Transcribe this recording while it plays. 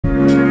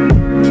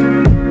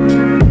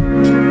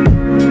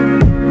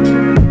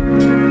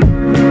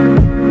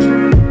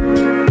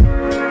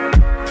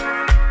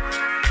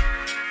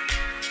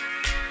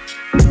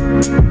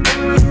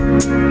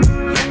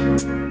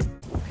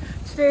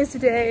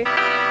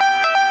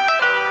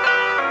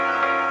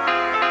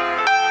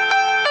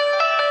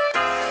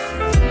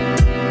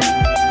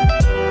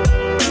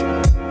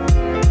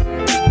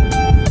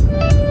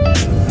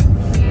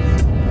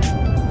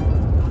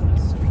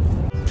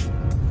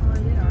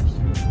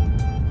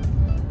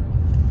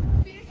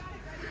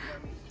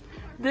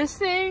This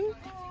thing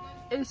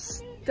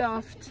is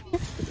stuffed.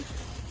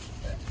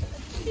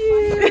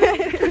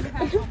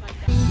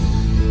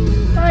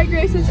 Hi,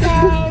 Grace's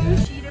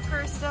house. Cheetah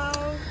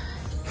Perso.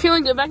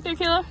 Feeling good back there,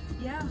 Kayla?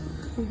 Yeah.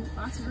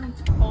 Lots of room.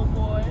 Oh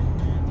boy.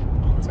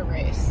 It's a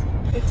race.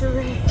 It's a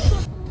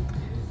race.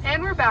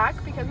 And we're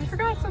back because we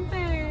forgot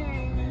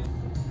something.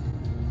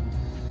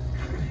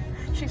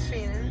 She's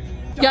feeding.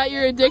 Got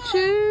your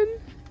addiction?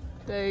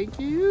 Thank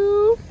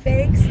you.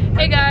 Thanks.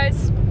 Hey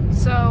guys.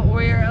 So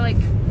we're like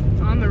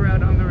on the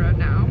road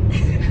now.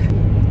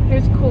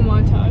 Here's a cool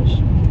montage.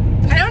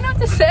 I don't know what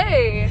to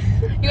say.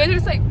 You guys are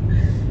just like.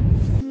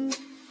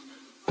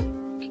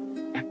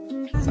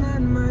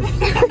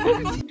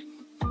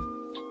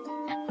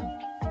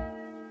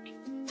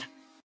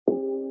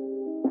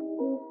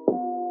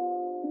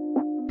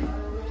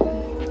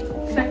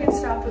 Second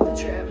stop of the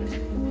trip.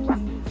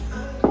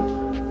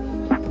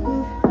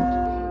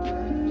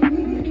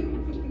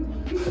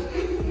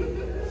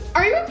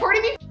 Are you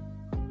recording me?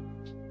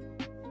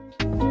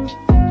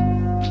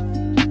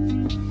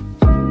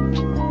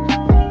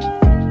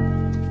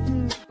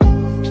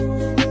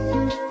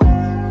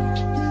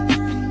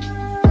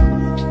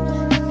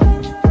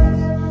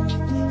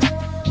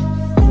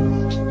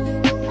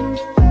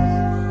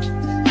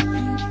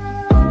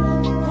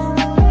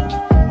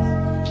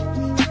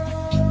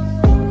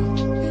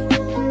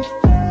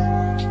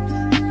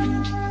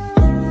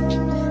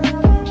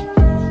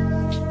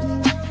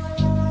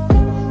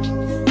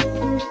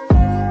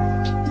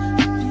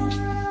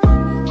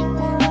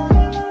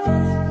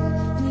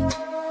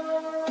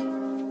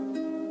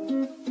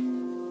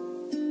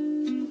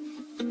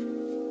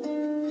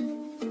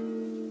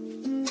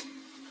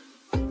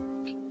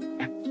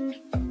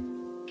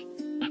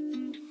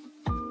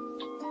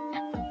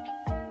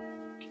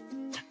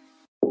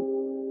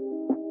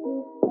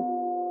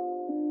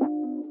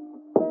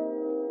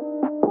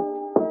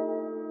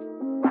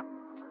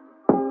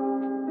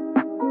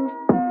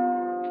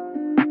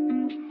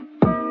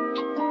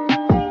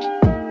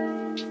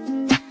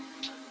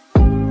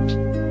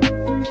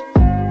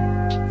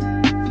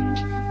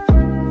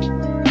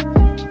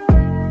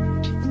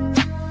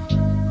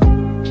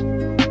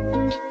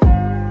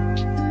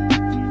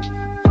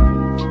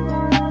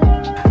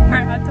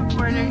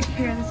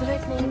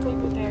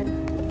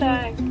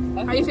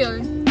 How are you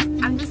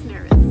feeling? I'm just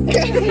nervous.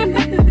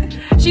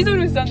 She's the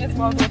one who's done this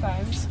multiple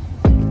times.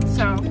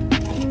 So,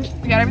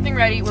 we got everything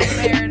ready. We're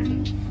prepared.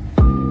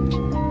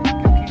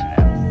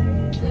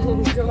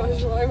 Oh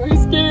gosh, why am I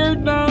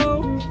scared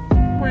now?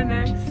 We're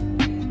next.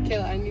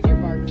 Kayla, I need your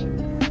barcode.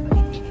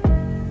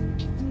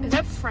 Is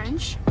that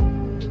French?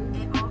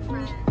 In all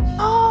French.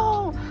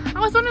 Oh, I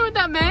was wondering what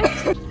that meant.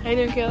 How you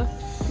doing, Kayla?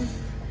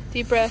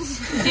 Deep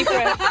breaths. Deep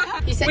breath.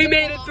 We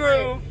made it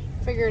through.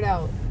 Figure it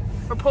out.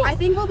 I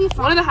think we'll be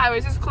fine. One of the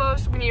highways is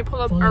closed. We need to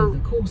pull up Follow the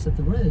course of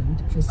the road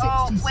for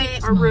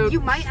 66 our route. miles. You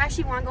might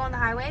actually want to go on the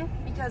highway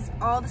because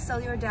all the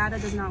cellular data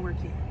does not work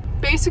here.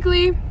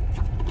 Basically,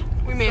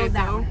 we made it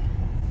down.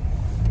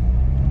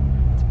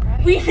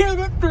 through. We made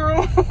it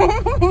through.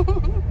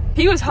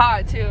 He was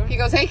hot too. He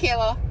goes, hey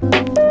Kayla.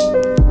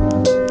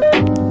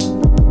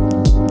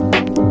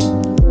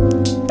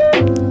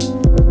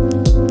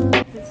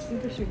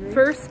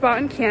 First spot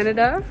in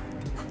Canada.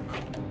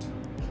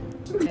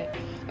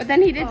 But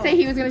then he did say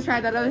he was going to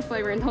try that other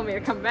flavor and told me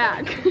to come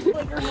back.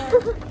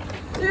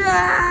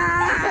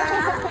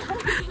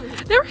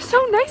 They were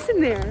so nice in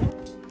there.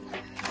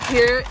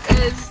 Here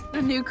is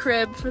the new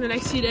crib for the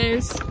next few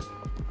days.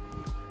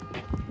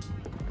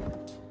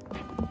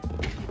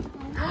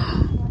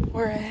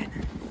 We're in.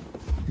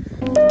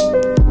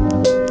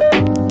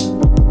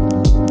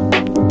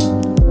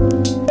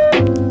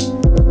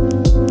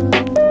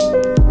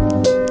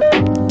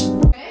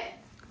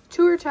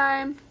 Tour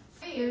time.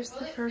 Here's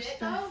the first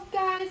stuff.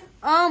 Guys.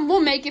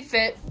 We'll make it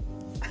fit.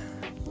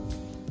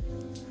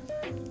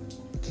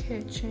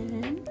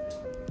 Kitchen.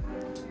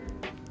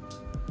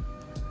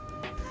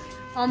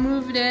 I'll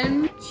move it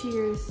in.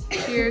 Cheers.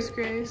 Cheers,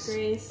 Grace.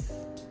 Grace.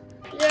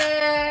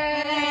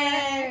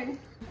 Yay!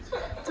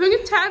 Doing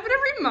a tad bit of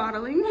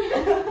remodeling.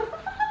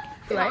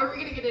 How are we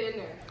gonna get it in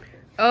there?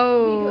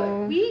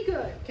 Oh. We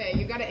good. Okay,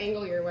 you gotta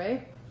angle your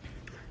way.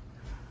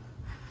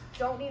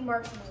 Don't need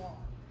marks on the wall.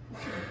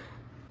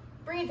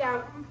 Bring it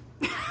down.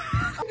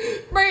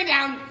 Bring it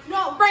down.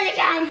 No, bring it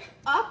down.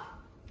 Up.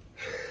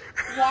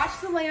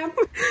 Watch the lamp.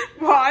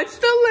 Watch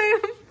the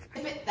lamp.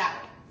 Tip it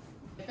that way.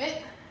 Tip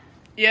it.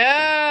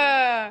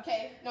 Yeah.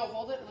 Okay, no,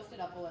 hold it, lift it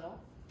up a little.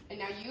 And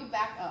now you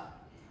back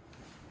up.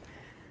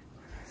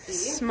 See?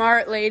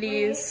 Smart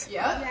ladies.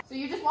 Yep. So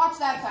you just watch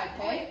that side,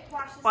 okay?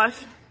 Watch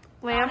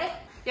lamp.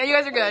 Yeah, you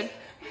guys are good.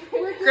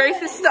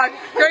 Grace is stuck.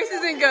 Grace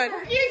isn't good.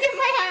 You get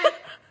my head.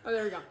 Oh,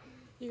 there we go.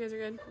 You guys are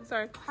good. I'm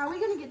sorry. How are we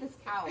gonna get this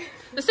out?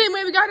 The same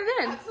way we got it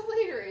in. That's a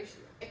later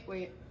issue.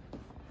 Wait.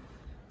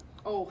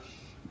 Oh.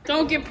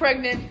 Don't get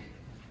pregnant.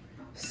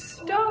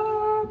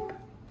 Stop.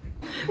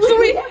 So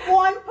we have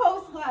one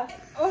post left.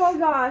 Oh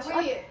gosh.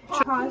 Wait.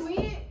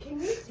 Can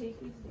we take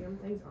these damn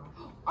things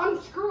off?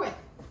 Unscrew it.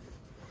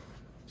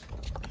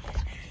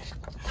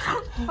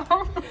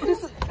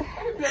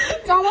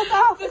 It's almost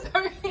off.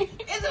 Sorry.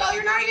 Isabel,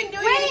 you're not even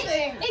doing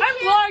anything. I'm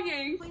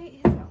vlogging.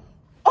 Wait, Isabel.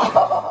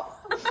 Oh.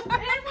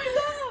 And we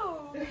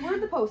go.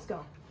 Where'd the post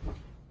go?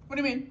 What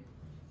do you mean?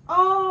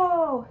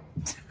 Oh,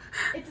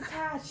 it's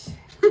attached.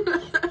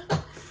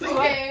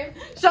 Okay.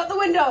 Shut the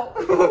window.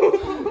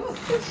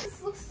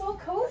 This looks so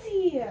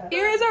cozy.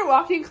 Here is our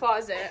walk-in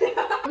closet.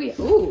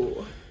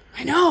 Ooh,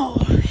 I know.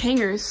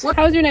 Hangers.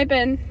 How's your night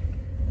been?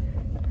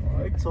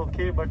 It's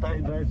okay, but I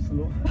drive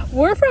slow.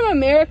 We're from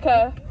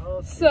America,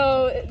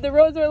 so the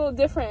roads are a little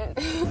different.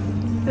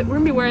 We're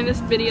gonna be wearing this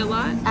video a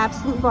lot.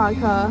 Absolute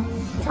vodka,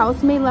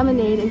 house-made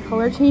lemonade, and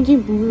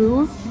color-changing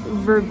blue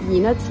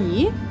verbena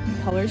tea.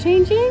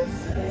 Color-changing?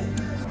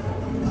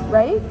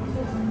 Right?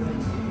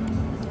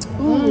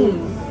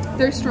 Ooh.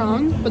 They're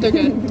strong, but they're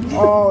good.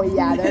 Oh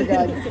yeah, they're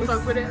good.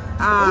 Fuck with it.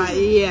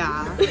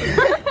 Yeah.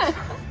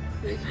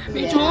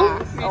 Mutual?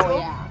 Oh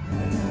yeah.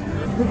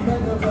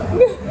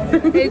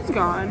 It's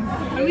gone.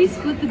 How do we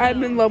split the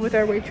I'm in love with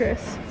our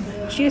waitress.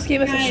 She just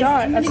gave us a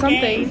shot of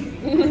something.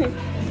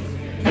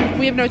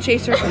 We have no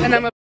chasers, and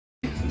I'm a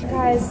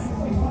guys?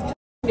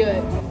 do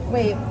it.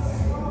 Wait.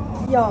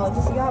 Yo,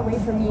 this you gotta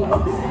wait for me.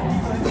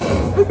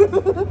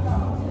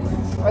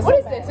 What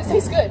is this? This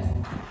tastes good.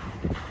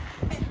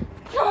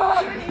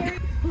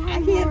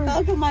 I can't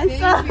talk to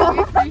myself. We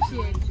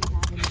appreciate you.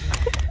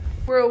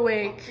 We're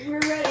awake. We're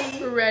ready.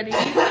 We're ready.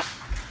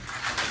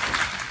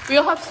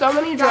 We'll have so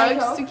many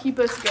drugs to keep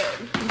us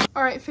good.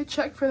 All right, fit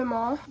check for them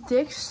all.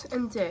 Dick's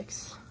and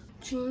Dick's.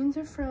 Jeans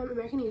are from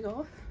American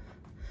Eagle,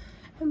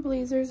 and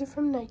blazers are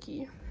from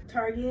Nike.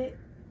 Target,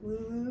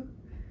 Lulu,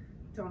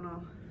 don't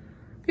know.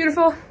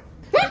 Beautiful.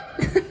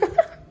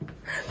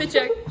 Fit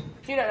check.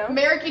 Do you not know?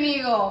 American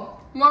Eagle,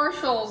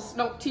 Marshalls,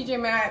 no, TJ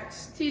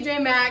Maxx, TJ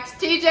Maxx,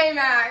 TJ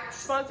Maxx.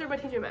 Sponsored by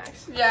TJ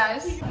Maxx.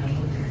 Yes.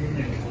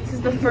 This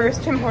is the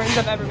first Tim Hortons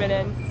I've ever been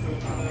in.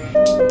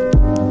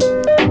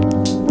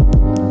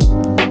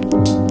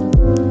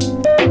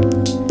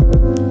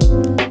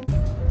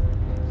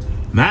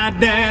 My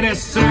daddy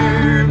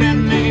served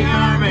in the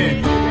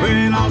army where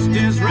he lost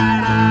his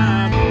right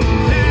arm.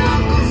 Hey,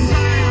 Uncle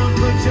Sam,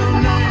 put your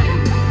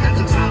name at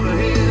the top of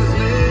his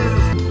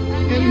list.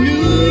 In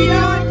New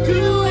York to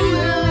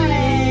LA,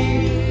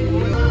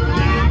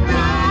 I'm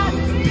proud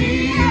to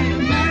be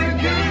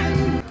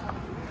American.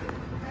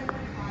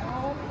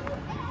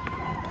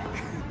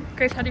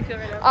 Grace, how do you feel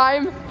right now?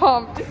 I'm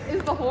pumped. This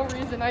is the whole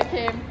reason I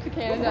came to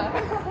Canada.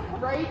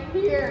 Right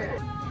here.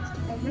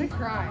 I'm gonna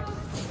cry.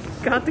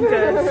 Got the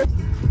goods.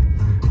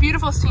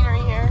 Beautiful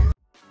scenery here.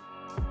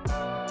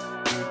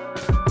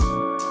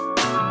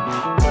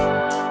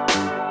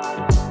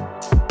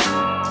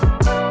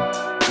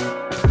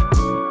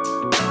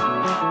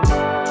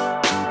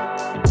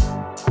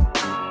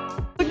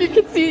 Look, you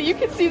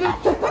can see the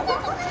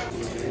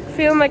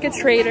feeling like a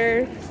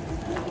traitor.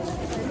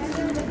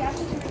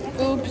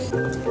 Oops.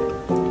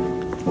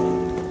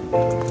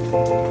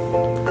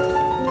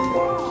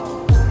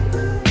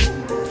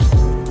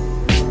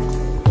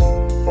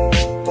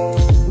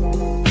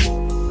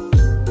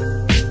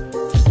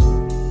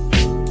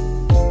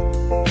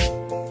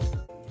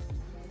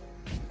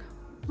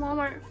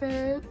 Walmart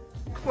fit.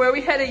 Where are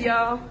we headed,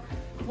 y'all?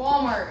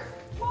 Walmart.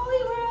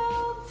 Wally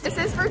World. This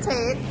is for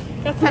Tate.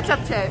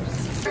 Ketchup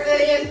chips.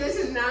 This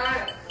is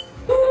not.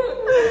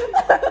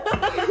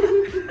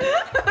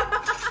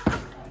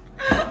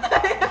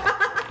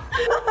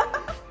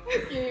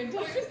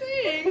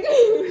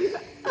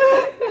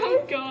 Oh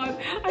God.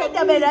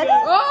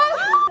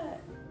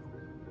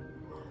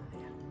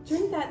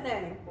 Drink that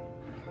thing.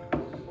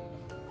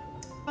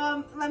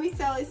 Let me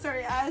tell you a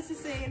story. I was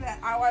just saying that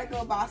I want to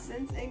go to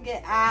Boston's and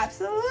get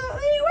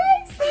absolutely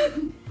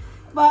wasted.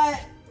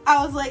 But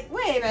I was like,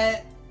 wait a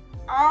minute.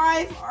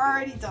 I've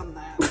already done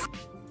that.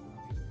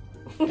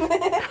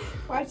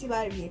 Why'd you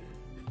lie to me?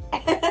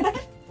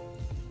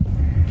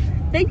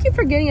 Thank you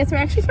for getting us. We're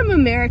actually from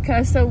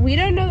America, so we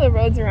don't know the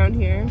roads around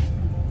here.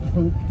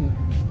 Okay.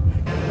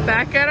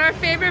 Back at our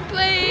favorite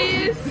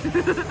place.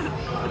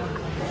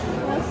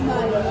 That's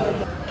not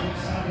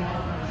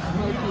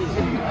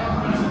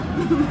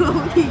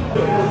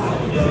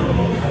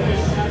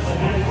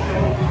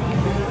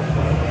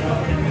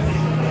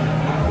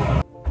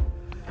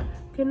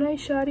Good night,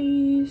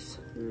 shotties.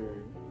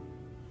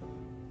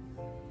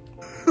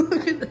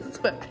 Look at this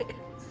sweatpants.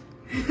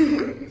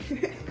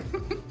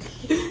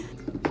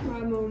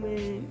 my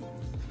moment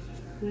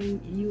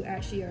when you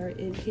actually are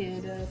in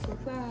Canada for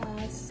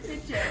class.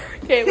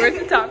 Okay, where's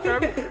the top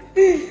from?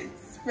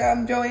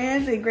 From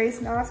Joann's and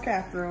Grace Knot's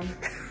craft room.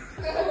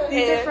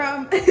 These are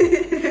from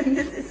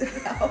Miss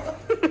Isabel.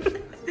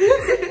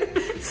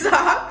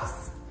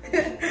 Socks.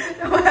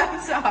 Don't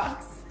have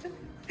socks.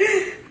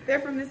 They're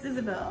from Miss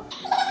Isabel.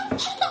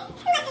 Let's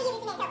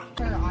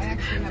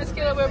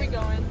get up. Where are we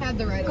going?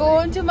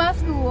 Going to my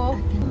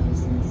school.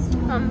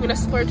 I'm gonna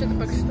splurge at the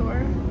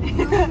bookstore.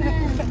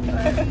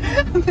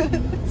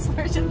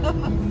 Splurge at the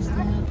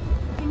bookstore.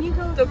 Can you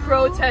go? The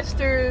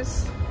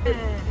protesters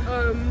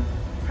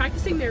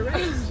practicing their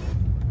rights.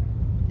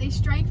 they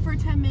strike for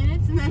 10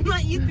 minutes and then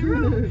let you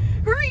through.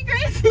 Hurry,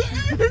 Gracie!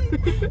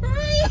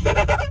 Hurry!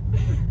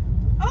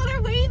 Oh,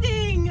 they're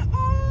waving!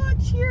 Oh,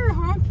 cheer,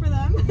 honk for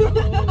them.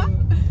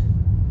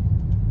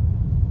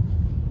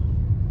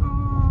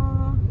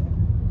 Oh.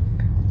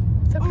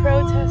 The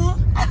protest.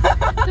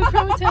 The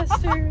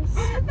protesters.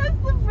 That's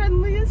the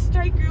friendliest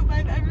strike group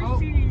I've ever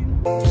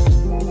seen.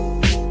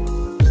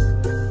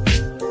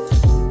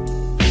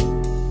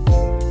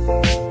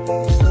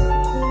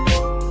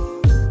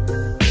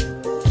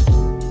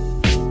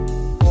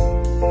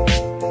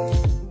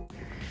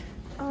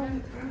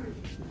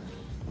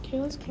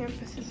 Kayla's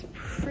campus is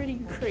pretty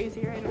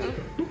crazy right now.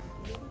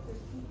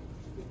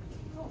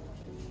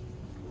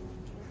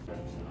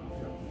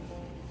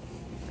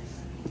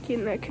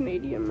 Getting that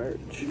Canadian merch.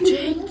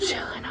 Jake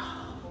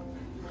Gyllenhaal.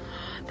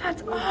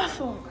 That's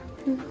awful.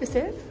 Is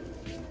it?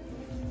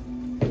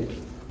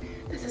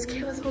 This is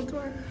Kayla's old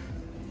dorm.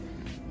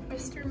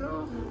 Mr.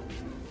 Mo.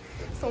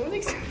 Someone's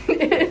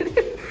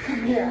excited.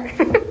 Come here.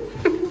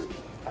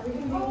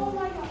 Oh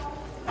my god.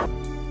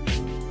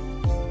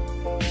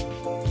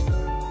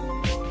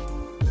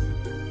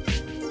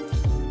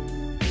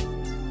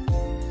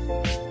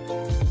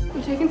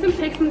 I'm taking some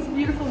pics in this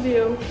beautiful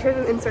view. Here's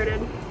them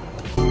inserted.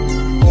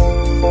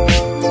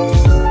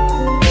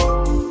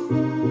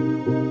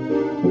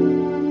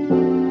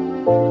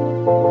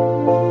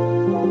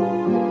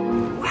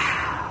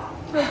 Wow.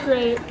 That's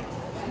great.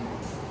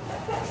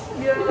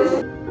 Yeah.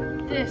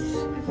 This is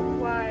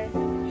why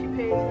she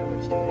pays that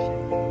much tuition.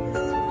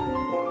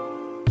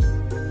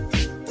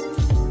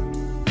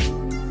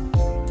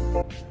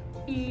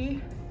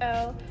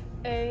 E-L-A-N-T-O,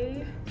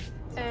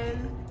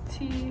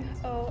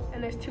 and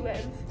there's 2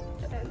 N's.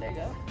 And there you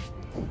go.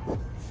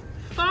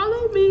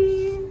 Follow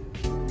me.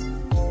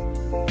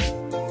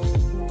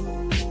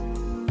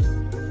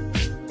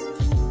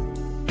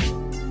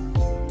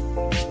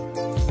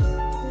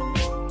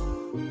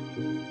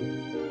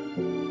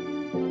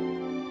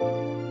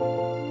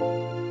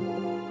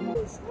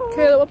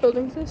 Kayla, what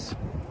building is this?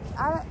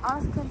 I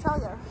honestly couldn't tell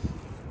you,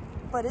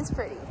 but it's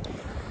pretty.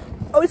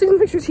 Oh, we're taking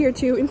pictures here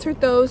too.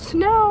 Insert those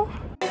now.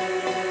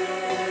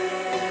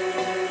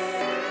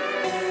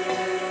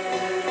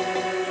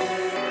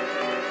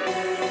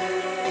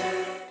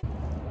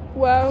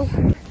 Wow.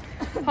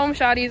 Home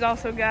Shotty's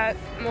also got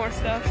more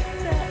stuff.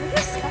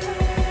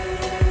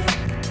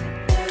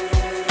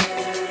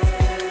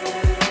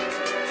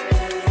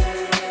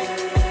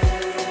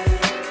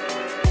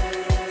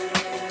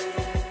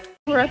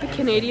 We're at the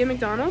Canadian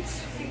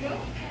McDonald's.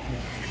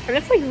 And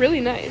it's like really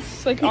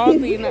nice. Like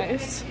oddly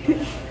nice.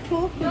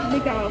 Pull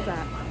McDonald's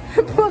at.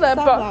 Pull that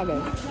Stop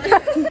box.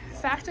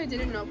 Fact I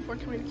didn't know before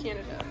coming to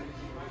Canada.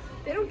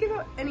 They don't give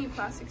out any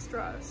plastic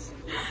straws.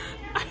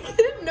 I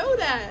didn't know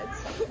that.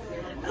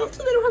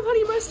 Also, they don't have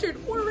honey mustard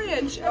or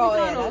ranch at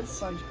McDonald's.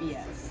 such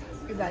BS.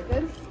 Is that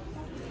good?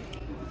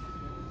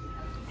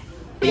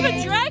 We have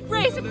a drag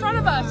race in front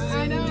of us.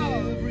 I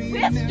know.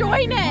 Let's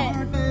join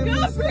it.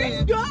 Go,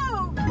 Grace, go.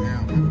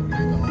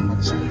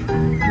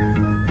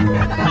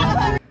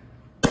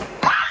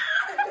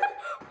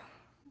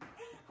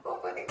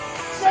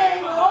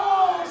 Save a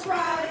horse,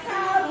 ride a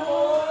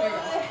cowboy.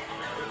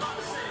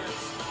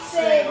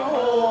 Save a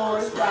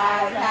horse,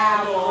 ride a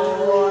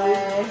cowboy.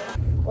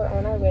 We're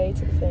on our way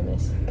to the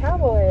famous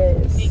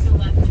Cowboys. Make a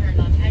left turn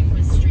on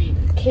Equus Street.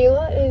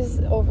 Kayla is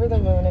over the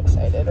moon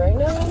excited right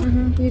now.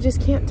 You just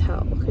can't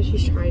tell because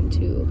she's trying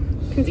to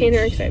contain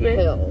her excitement.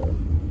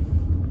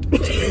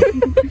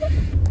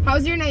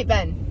 How's your night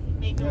been?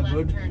 Make a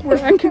left turn. We're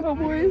at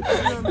Cowboys.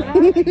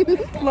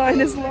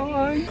 Line is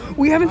long.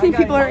 We haven't seen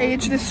people our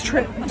age this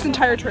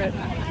entire trip.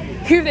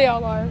 Here they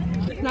all are.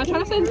 Not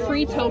trying to send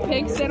free toe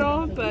pics at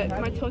all, but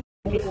my toes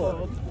are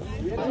cold.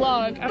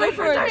 Vlog. Wait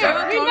for it.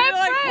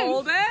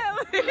 Hold it.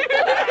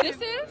 This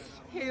is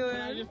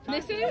Haley.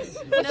 This is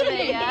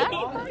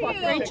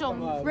Rachel.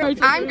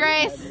 I'm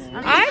Grace.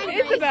 I'm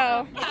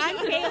Isabel. I'm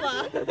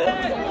Kayla.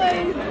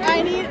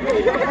 I need.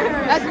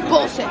 That's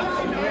bullshit.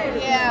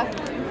 Yeah.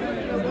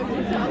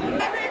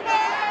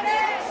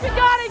 We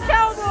got it,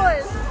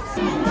 Cowboys.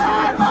 I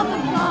love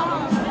this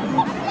song.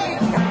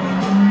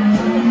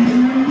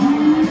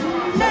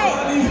 Hey,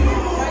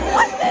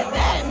 what's this?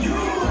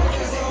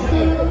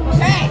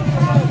 Hey,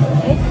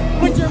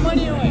 Put your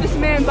money away. This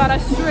man bought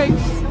us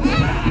drinks.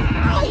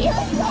 oh, you're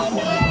so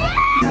nice.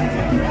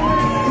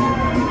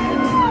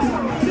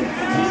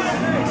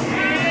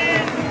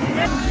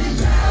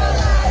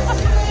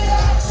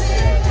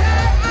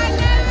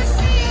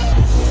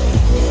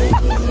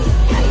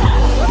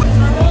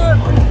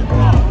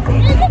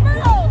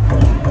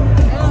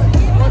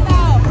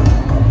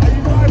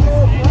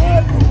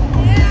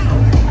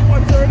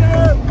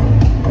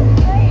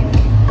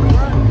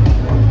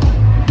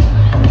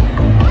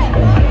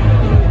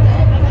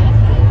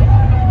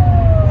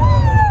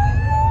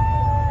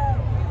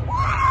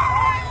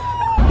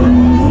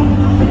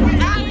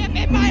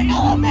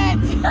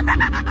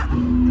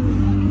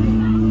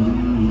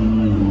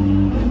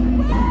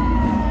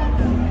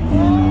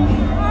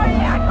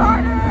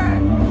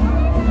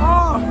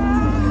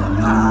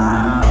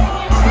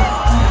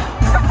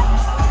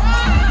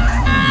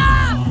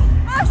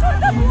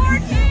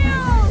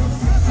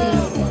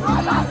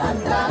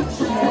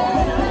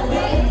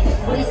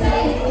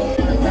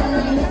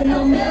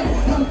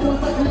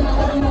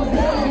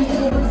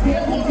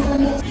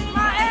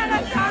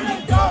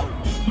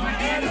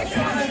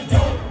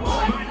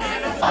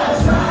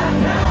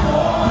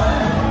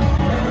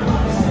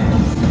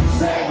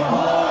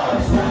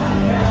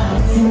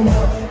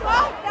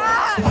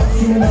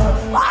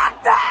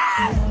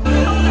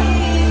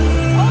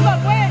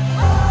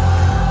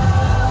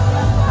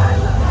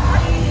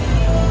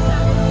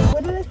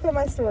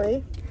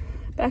 story.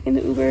 Back in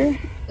the Uber.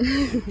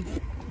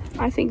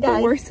 I think the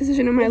worst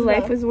decision of my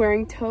life was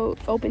wearing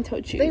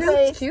open-toed shoes.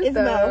 That's cute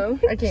though.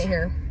 I can't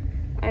hear.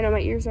 I know my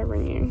ears are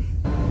ringing.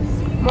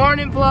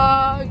 Morning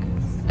vlog.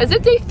 Is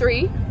it day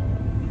 3?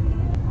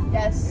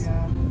 Yes.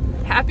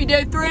 Happy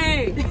day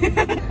 3.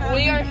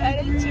 We are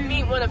headed to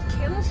meet one of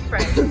Kayla's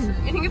friends.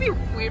 You think it'd be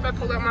weird if I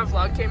pulled out my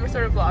vlog camera and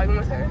started vlogging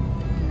with her?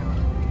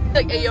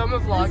 Like, hey, yo, I'm a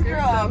vlogger.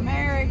 Girl, So.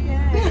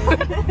 American.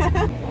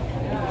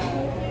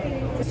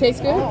 Does it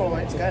taste good? Oh,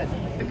 it's good.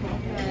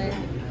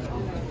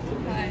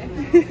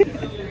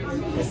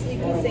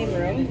 Same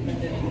room.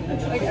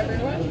 Like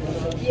everyone?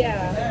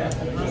 Yeah.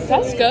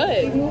 That's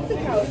good. Move the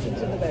couch into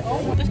the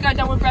bedroom. Just got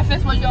done with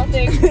breakfast. What y'all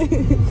think?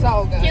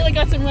 So good. Kayla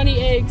got some runny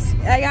eggs.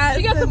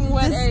 She got some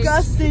wet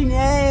disgusting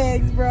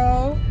eggs,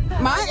 bro.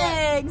 My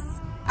eggs.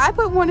 I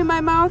put one in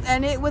my mouth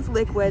and it was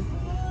liquid.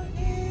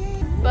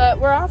 But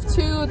we're off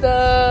to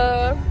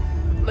the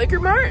liquor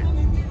mart.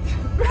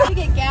 To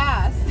get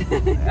gas.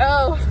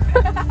 Oh.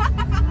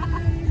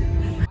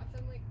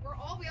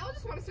 We all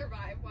just want to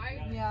survive.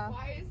 Why? Yeah.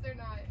 Why is there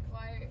not?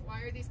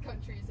 Why are these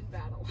countries in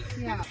battle?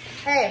 Yeah.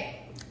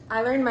 Hey,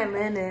 I learned my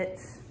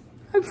limits.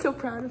 I'm so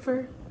proud of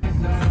her.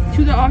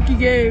 To the hockey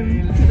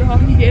game. To the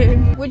hockey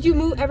game. Would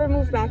you ever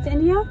move back to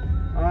India?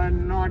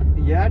 Not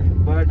yet,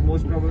 but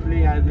most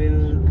probably I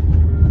will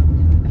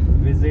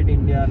visit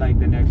India like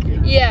the next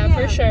year. Yeah,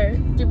 for sure.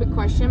 Stupid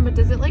question, but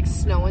does it like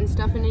snow and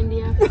stuff in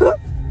India?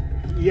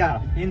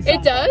 Yeah, in some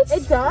It does?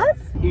 It does?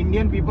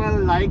 Indian people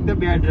like the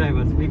bad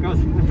drivers because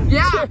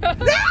Yeah.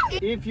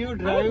 if you love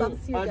drive to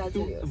see your dad's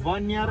videos.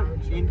 1 year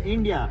in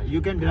India,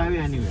 you can drive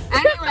anywhere.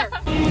 Anywhere.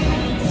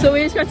 So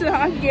we just got to the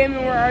hockey game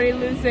and we're already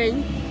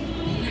losing.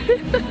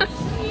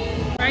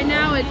 Right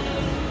now it's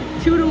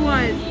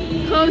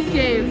 2-1. Close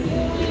game.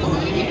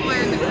 People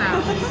are in the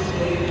crowd.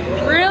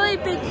 Really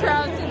big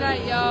crowd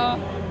tonight, y'all.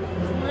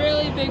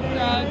 Really big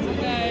crowd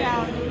tonight.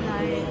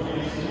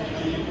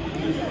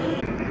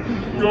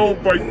 Go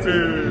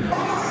Bison!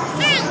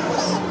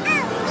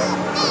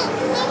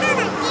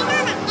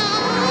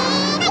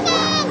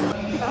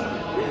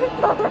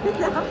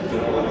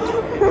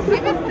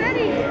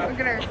 Look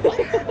at her.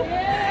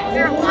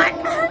 They're what?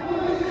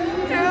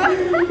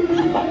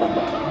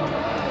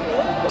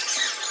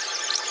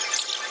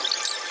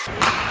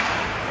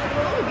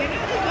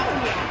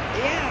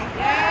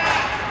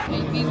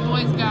 These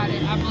boys got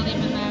it. I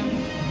believe in them.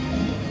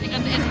 They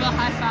got the Isabel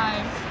high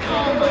five.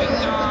 Oh my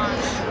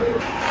gosh.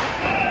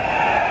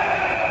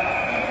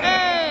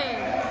 Hey!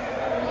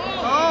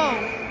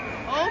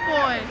 Oh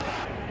boy.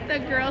 The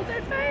girls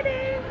are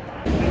fighting.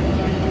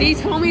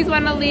 These homies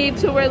want to leave,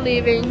 so we're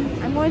leaving.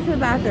 I'm going to the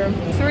bathroom.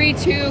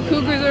 3-2.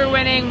 Cougars are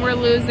winning. We're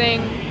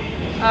losing.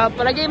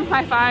 But I gave them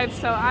high five,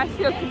 so I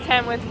feel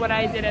content with what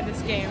I did at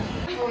this game.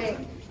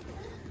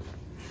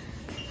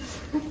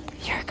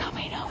 You're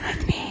coming home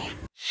with me.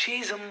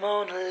 She's a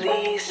Mona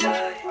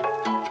Lisa.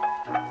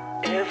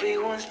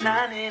 Everyone's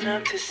lining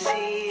up to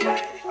see her.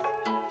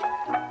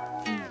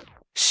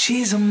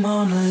 She's a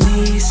Mona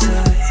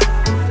Lisa.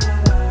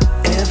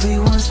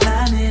 Everyone's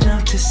lining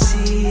up to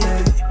see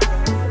her.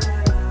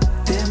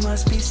 There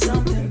must be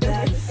something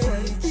that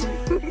fits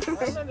her.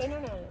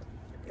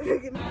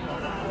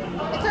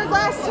 It's our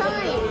last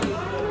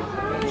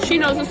time. She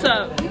knows what's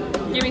up.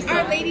 Give me some.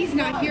 Our lady's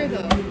not here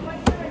though.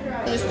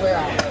 Just wear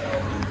out.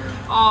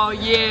 Oh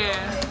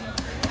yeah.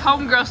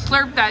 Homegirl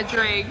slurp that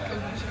drink.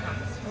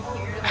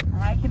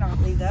 I cannot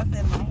believe that's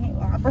in my hand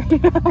right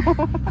now.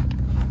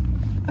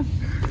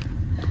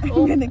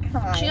 I'm gonna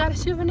cry. She got a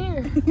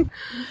souvenir.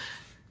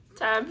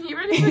 Time to get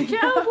ready for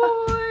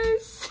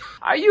Cowboys.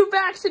 Are you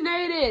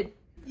vaccinated?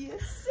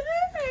 Yes, sir.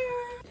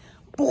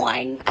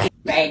 Boing.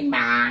 Bing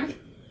bang.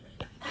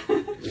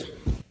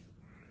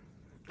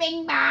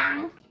 Bing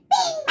bang.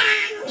 Bing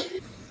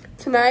bang.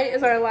 Tonight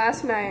is our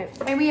last night.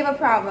 And we have a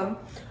problem.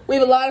 We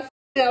have a lot of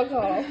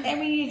alcohol. And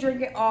we need to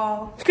drink it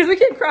all. Because we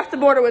can't cross the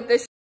border with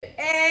this.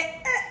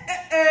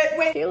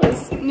 Wait.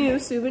 Kayla's new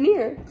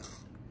souvenir.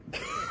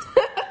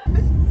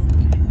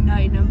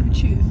 Night number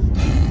 2.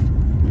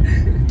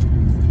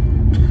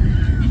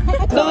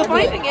 So the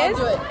funny thing is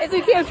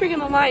we can't drink in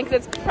the line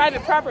because it's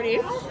private property.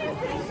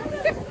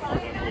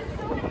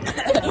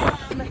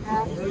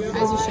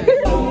 As you should.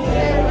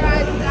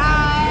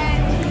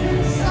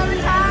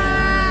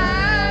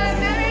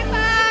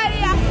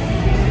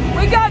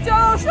 We got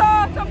Jello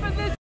shots up in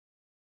this.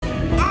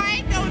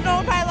 I don't know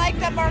if I like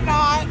them or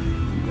not.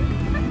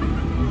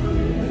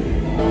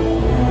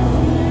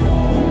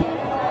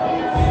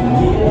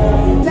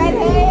 Said,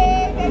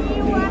 hey, maybe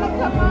you want to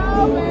come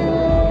over.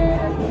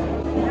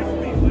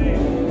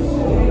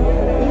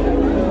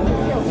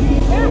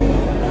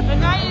 And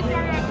now you're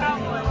talking about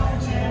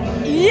Cowboys.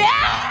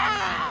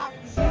 Yeah!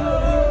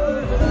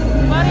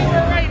 Buddy,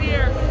 we're right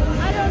here.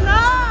 I don't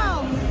know.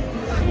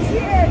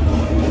 Cheers.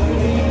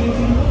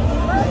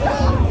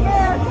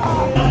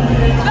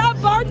 That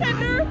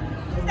bartender?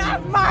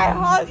 That's my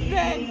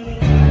husband.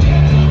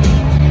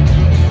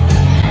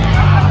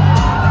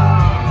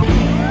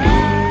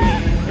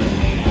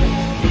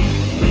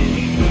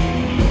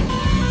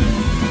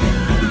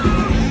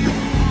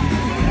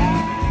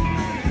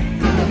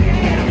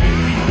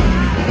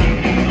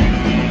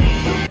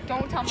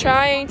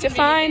 trying to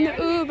find the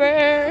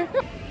Uber.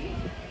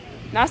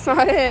 That's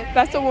not it.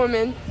 That's a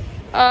woman.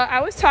 I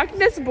was talking to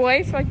this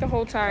boy for like the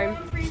whole time.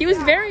 He was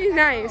very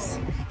nice.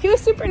 He was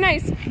super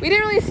nice. We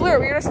didn't really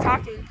flirt. We were just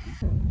talking.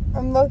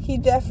 I'm low-key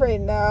deaf right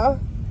now.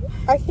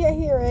 I can't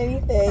hear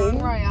anything. Crown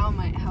Royale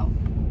might help.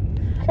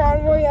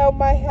 Crown Royale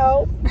might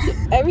help.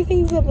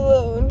 Everything's a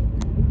balloon.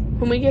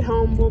 When we get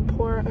home, we'll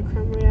pour a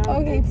Crown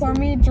Royale. Okay, pour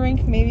me a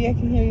drink. Maybe I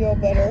can hear you all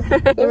better.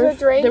 There's a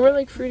drink. They were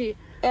like fruity.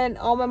 And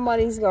all my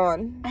money's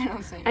gone.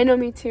 I know,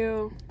 me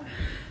too.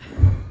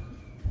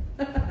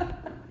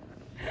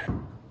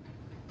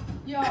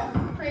 Yo,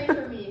 pray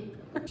for me.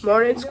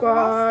 Morning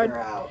squad.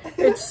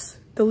 It's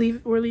the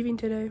leave. We're leaving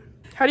today.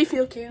 How do you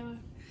feel, Kayla?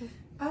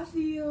 I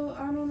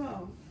don't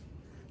know.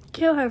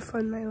 Kayla had a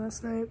fun night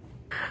last night.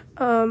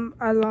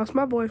 I lost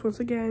my voice once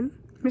again.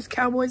 Miss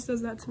Cowboys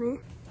does that to me.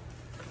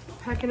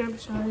 Packing up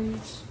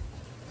shawties.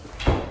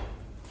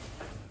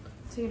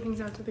 Taking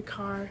things out to the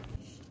car.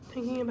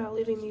 Thinking about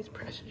leaving these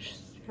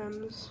precious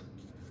gems.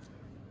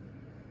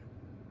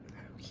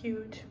 How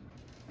cute.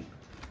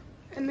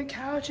 And the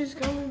couch is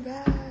going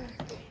back.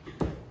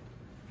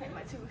 Hey,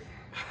 my tooth.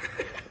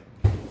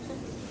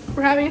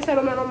 We're having a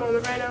sentimental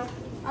moment right now.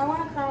 I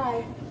want to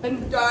cry.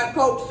 And Dad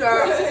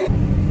poster.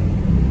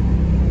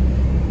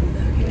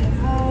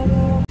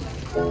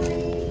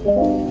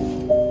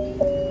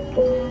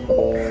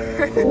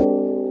 Look at